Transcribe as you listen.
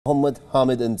Hamid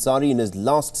Ansari, in his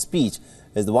last speech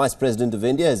as the Vice President of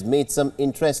India, has made some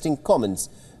interesting comments.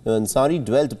 Now, Ansari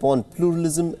dwelt upon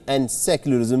pluralism and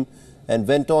secularism and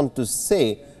went on to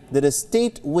say that a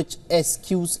state which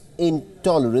eschews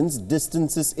intolerance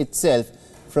distances itself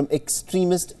from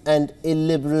extremist and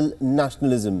illiberal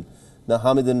nationalism. Now,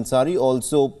 Hamid Ansari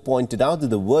also pointed out that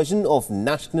the version of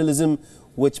nationalism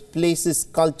which places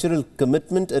cultural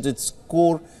commitment at its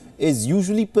core is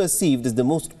usually perceived as the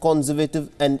most conservative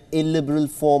and illiberal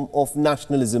form of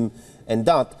nationalism, and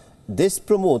that this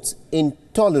promotes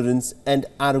intolerance and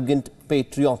arrogant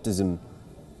patriotism.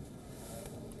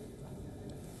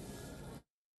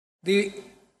 The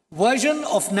version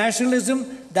of nationalism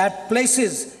that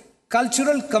places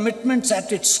cultural commitments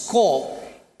at its core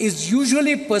is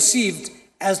usually perceived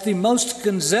as the most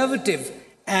conservative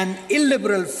and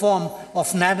illiberal form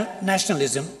of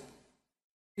nationalism.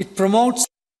 It promotes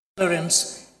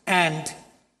intolerance and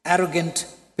arrogant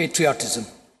patriotism.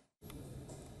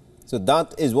 So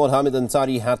that is what Hamid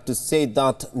Ansari had to say,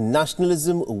 that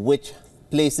nationalism which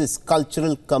places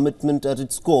cultural commitment at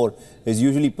its core is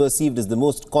usually perceived as the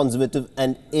most conservative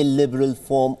and illiberal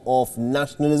form of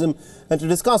nationalism. And to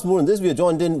discuss more on this, we are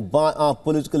joined in by our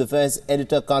political affairs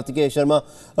editor, Kartikeya Sharma.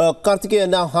 Kartikeya,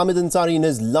 now Hamid Ansari, in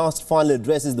his last final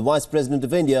address as the Vice President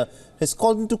of India, has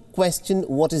called into question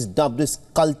what is dubbed as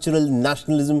cultural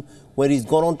nationalism, where he's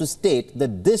gone on to state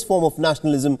that this form of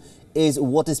nationalism is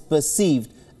what is perceived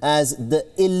as the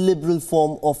illiberal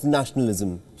form of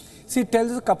nationalism. See, it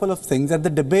tells us a couple of things, that the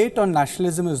debate on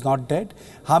nationalism is not dead.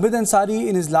 Hamid Ansari,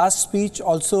 in his last speech,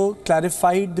 also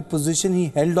clarified the position he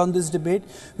held on this debate,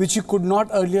 which he could not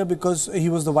earlier because he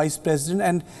was the Vice President.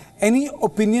 And any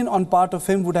opinion on part of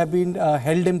him would have been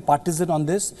held him partisan on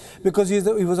this, because he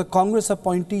was a Congress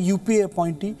appointee, UPA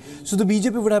appointee, so the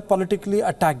BJP would have politically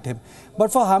attacked him.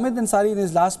 But for Hamid Ansari, in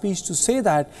his last speech, to say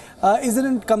that is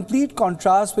in complete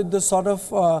contrast with the sort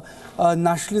of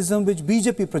nationalism which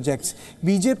BJP projects.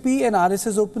 BJP and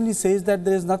RSS openly says that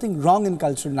there is nothing wrong in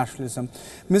cultural nationalism.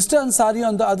 Mr. Ansari,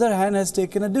 on the other hand, has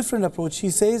taken a different approach. He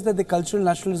says that the cultural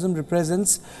nationalism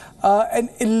represents an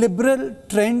illiberal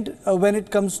trend when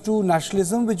it comes to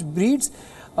nationalism, which breeds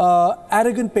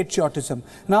arrogant patriotism.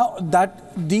 Now,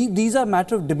 these are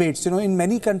matter of debates. You know, in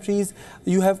many countries,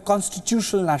 you have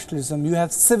constitutional nationalism, you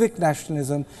have civic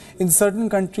nationalism. In certain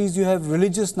countries, you have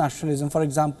religious nationalism, for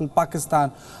example,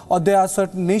 Pakistan. Or there are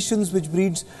certain nations which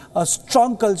breeds a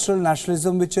strong cultural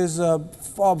nationalism, which is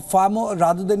far more,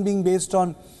 rather than being based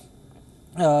on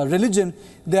religion,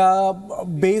 they are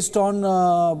based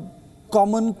on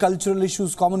common cultural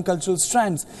issues, common cultural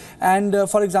strands. And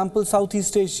for example,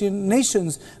 Southeast Asian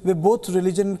nations where both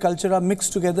religion and culture are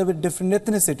mixed together with different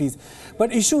ethnicities.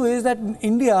 But issue is that in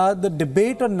India, the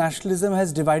debate on nationalism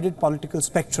has divided political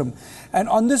spectrum. And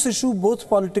on this issue, both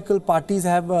political parties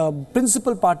have,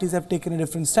 principal parties have taken a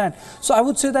different stand. So I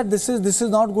would say that this is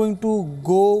not going to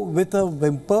go with a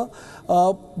whimper.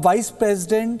 Vice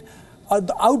President,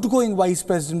 the outgoing Vice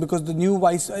President, because the new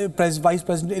Vice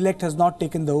President-elect has not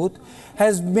taken the oath,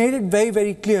 has made it very,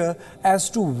 very clear as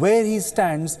to where he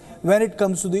stands when it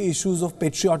comes to the issues of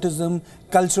patriotism,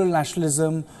 cultural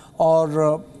nationalism,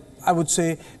 or I would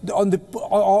say on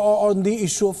the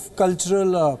issue of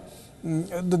cultural,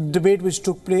 the debate which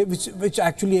took place, which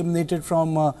actually emanated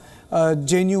from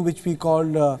JNU, which we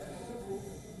called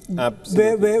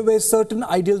where certain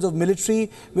ideals of military,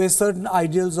 where certain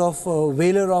ideals of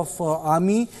valor of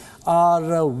army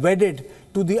are wedded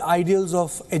to the ideals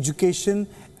of education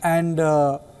and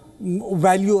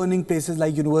value earning places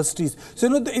like universities. So,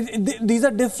 you know, these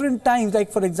are different times.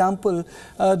 Like, for example,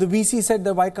 the VC said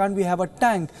that why can't we have a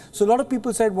tank? So a lot of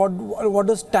people said, what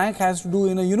does tank has to do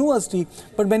in a university?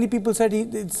 But many people said,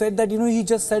 he said that, you know, he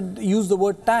just used the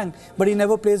word tank, but he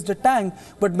never placed a tank.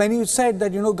 But many said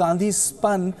that, you know, Gandhi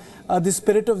spun the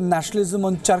spirit of nationalism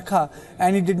on charkha,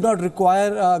 and he did not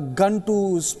require a gun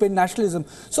to spin nationalism.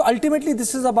 So ultimately,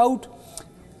 this is about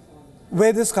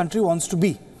where this country wants to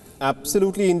be.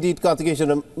 Absolutely, indeed,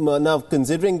 Kartikeya. Now,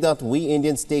 considering that we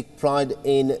Indians take pride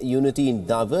in unity in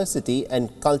diversity, and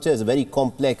culture is a very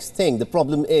complex thing, the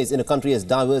problem is, in a country as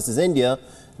diverse as India,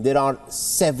 there are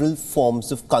several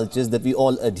forms of cultures that we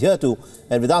all adhere to.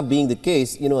 And with that being the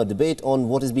case, you know, a debate on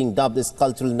what is being dubbed as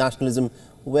cultural nationalism,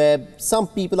 where some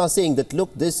people are saying that, look,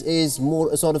 this is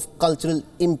more a sort of cultural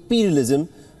imperialism,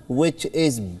 which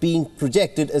is being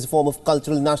projected as a form of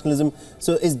cultural nationalism.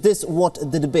 So is this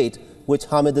what the debate which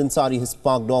Hamid Ansari has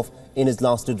sparked off in his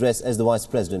last address as the Vice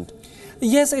President?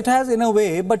 Yes, it has in a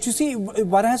way, but you see,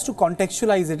 one has to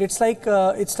contextualize it. It's like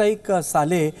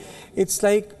Saleh, it's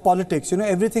like politics. You know,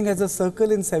 everything has a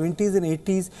circle. In 70s and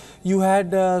 80s, you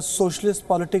had socialist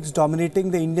politics dominating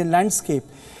the Indian landscape.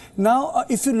 Now,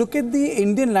 if you look at the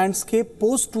Indian landscape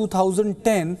post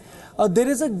 2010, there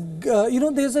is a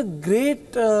there's a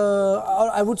great,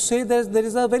 I would say, there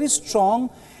is a very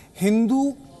strong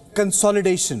Hindu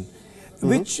consolidation.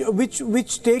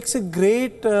 Which takes a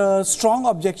great strong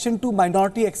objection to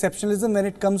minority exceptionalism when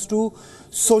it comes to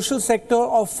social sector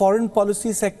or foreign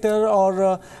policy sector,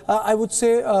 or I would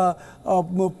say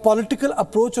political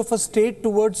approach of a state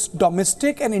towards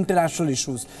domestic and international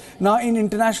issues. Now, in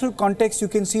international context, you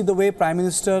can see the way Prime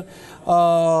Minister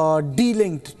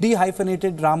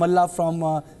de-hyphenated Ramallah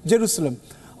from Jerusalem.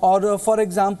 Or, for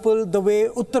example, the way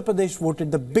Uttar Pradesh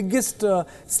voted, the biggest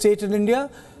state in India.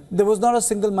 There was not a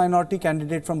single minority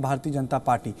candidate from Bharatiya Janata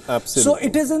Party. Absolutely. So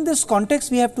it is in this context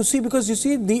we have to see, because you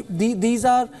see these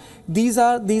are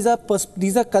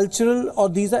cultural or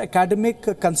these are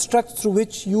academic constructs through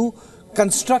which you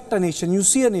construct a nation, you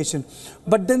see a nation.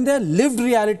 But then there are lived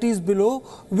realities below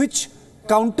which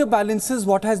counterbalances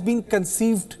what has been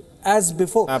conceived as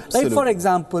before. Absolutely. Like, for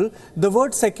example, the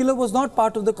word secular was not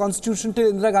part of the constitution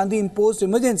till Indira Gandhi imposed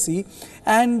emergency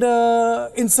and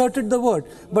inserted the word.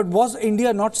 But was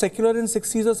India not secular in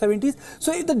 60s or 70s?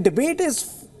 So the debate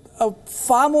is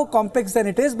far more complex than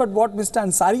it is. But what Mr.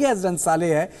 Ansari has done,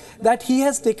 Saleh, that he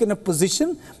has taken a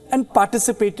position and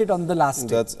participated on the last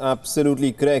day. That's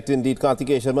absolutely correct indeed.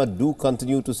 Kartikeya Sharma, do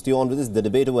continue to stay on with this. The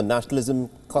debate over nationalism,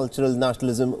 cultural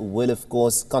nationalism will of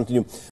course continue.